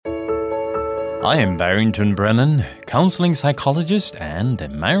I am Barrington Brennan, counseling psychologist and a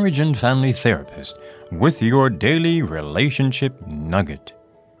marriage and family therapist, with your daily relationship nugget.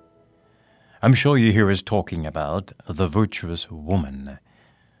 I'm sure you hear us talking about the virtuous woman.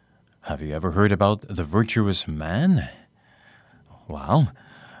 Have you ever heard about the virtuous man? Well,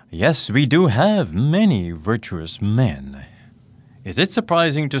 yes, we do have many virtuous men. Is it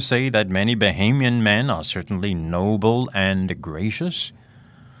surprising to say that many Bahamian men are certainly noble and gracious?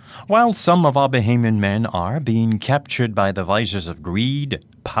 While some of our Bahamian men are being captured by the vices of greed,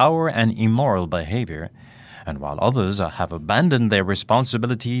 power, and immoral behavior, and while others have abandoned their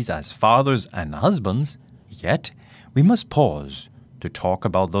responsibilities as fathers and husbands, yet we must pause to talk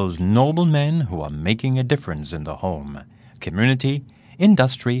about those noble men who are making a difference in the home, community,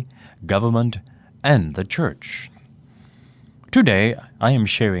 industry, government, and the church. Today, I am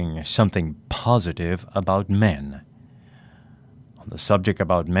sharing something positive about men. On the subject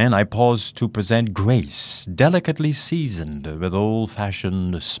about men, I pause to present grace, delicately seasoned with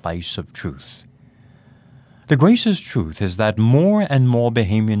old-fashioned spice of truth. The gracious truth is that more and more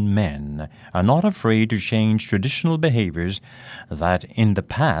Bahamian men are not afraid to change traditional behaviors that in the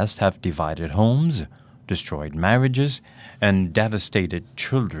past have divided homes, destroyed marriages, and devastated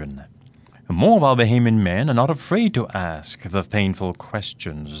children. More of our Bahamian men are not afraid to ask the painful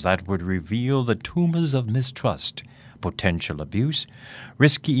questions that would reveal the tumors of mistrust, potential abuse,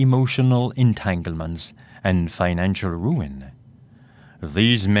 risky emotional entanglements, and financial ruin.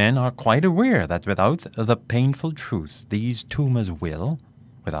 These men are quite aware that without the painful truth, these tumors will,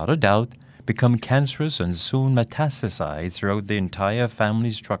 without a doubt, become cancerous and soon metastasize throughout the entire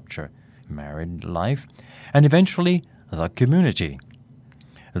family structure, married life, and eventually the community.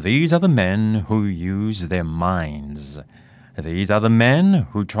 These are the men who use their minds. These are the men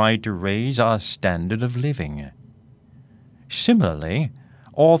who try to raise our standard of living. Similarly,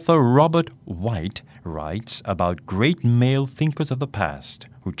 author Robert White writes about great male thinkers of the past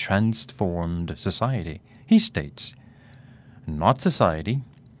who transformed society. He states, "Not society,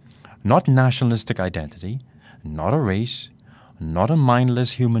 not nationalistic identity, not a race, not a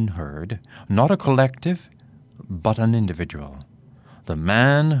mindless human herd, not a collective, but an individual. The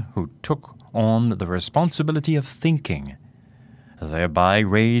man who took on the responsibility of thinking, thereby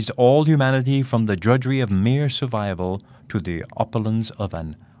raised all humanity from the drudgery of mere survival to the opulence of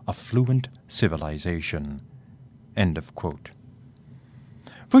an affluent civilization." End of quote.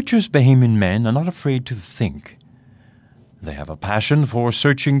 Virtuous Bahamian men are not afraid to think. They have a passion for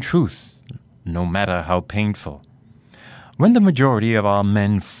searching truth, no matter how painful. When the majority of our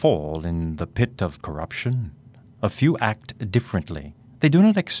men fall in the pit of corruption, a few act differently. They do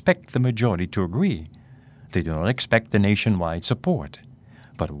not expect the majority to agree. They do not expect the nationwide support.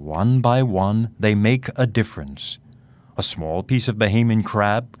 But one by one, they make a difference. A small piece of Bahamian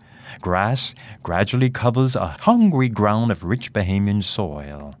grass gradually covers a hungry ground of rich Bahamian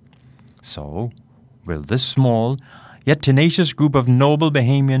soil. So, will this small, yet tenacious group of noble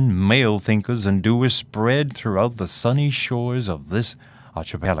Bahamian male thinkers and doers spread throughout the sunny shores of this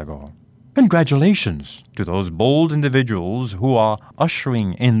archipelago. Congratulations to those bold individuals who are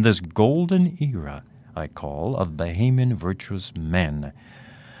ushering in this golden era, I call, of Bahamian virtuous men.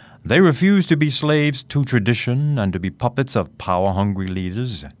 They refuse to be slaves to tradition and to be puppets of power-hungry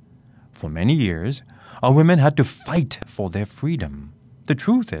leaders. For many years, our women had to fight for their freedom. The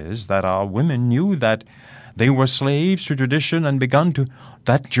truth is that our women knew that they were slaves to tradition and began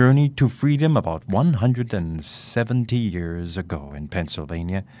that journey to freedom about 170 years ago in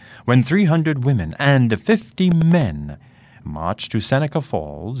Pennsylvania, when 300 women and 50 men marched to Seneca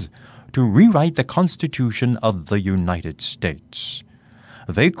Falls to rewrite the Constitution of the United States.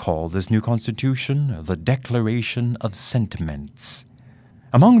 They call this new Constitution the Declaration of Sentiments.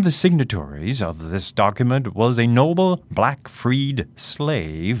 Among the signatories of this document was a noble black freed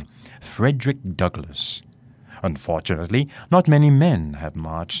slave, Frederick Douglass. Unfortunately, not many men have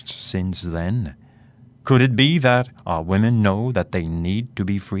marched since then. Could it be that our women know that they need to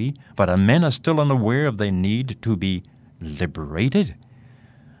be free, but our men are still unaware of their need to be liberated?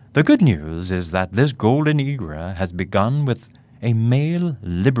 The good news is that this golden era has begun with a male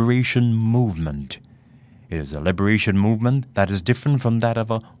liberation movement. It is a liberation movement that is different from that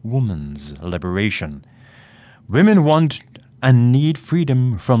of a woman's liberation. Women want and need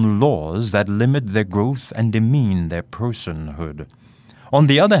freedom from laws that limit their growth and demean their personhood. On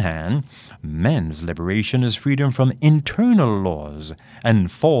the other hand, men's liberation is freedom from internal laws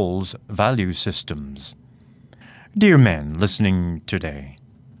and false value systems. Dear men listening today,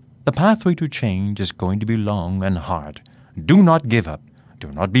 the pathway to change is going to be long and hard. Do not give up.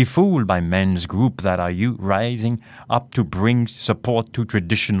 Do not be fooled by men's group that are rising up to bring support to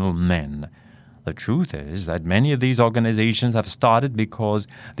traditional men. The truth is that many of these organizations have started because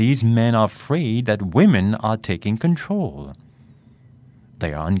these men are afraid that women are taking control.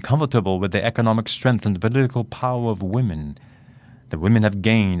 They are uncomfortable with the economic strength and political power of women. The women have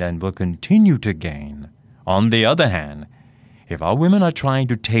gained and will continue to gain. On the other hand, if our women are trying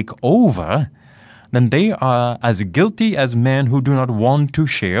to take over, then they are as guilty as men who do not want to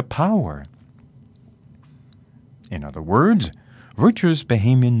share power. In other words, virtuous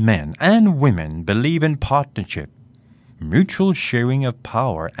Bahamian men and women believe in partnership, mutual sharing of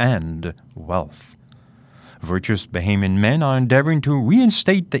power and wealth. Virtuous Bahamian men are endeavoring to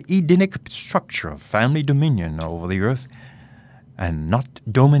reinstate the Edenic structure of family dominion over the earth and not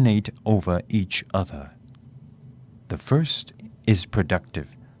dominate over each other. The first is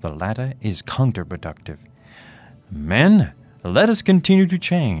productive, the latter is counterproductive. Men, let us continue to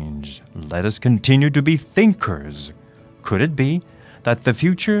change. Let us continue to be thinkers. Could it be that the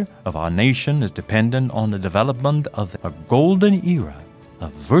future of our nation is dependent on the development of a golden era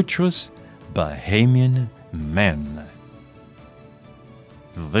of virtuous Bahamian men?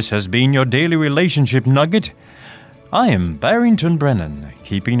 This has been your daily relationship nugget. I am Barrington Brennan,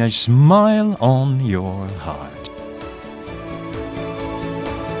 keeping a smile on your heart.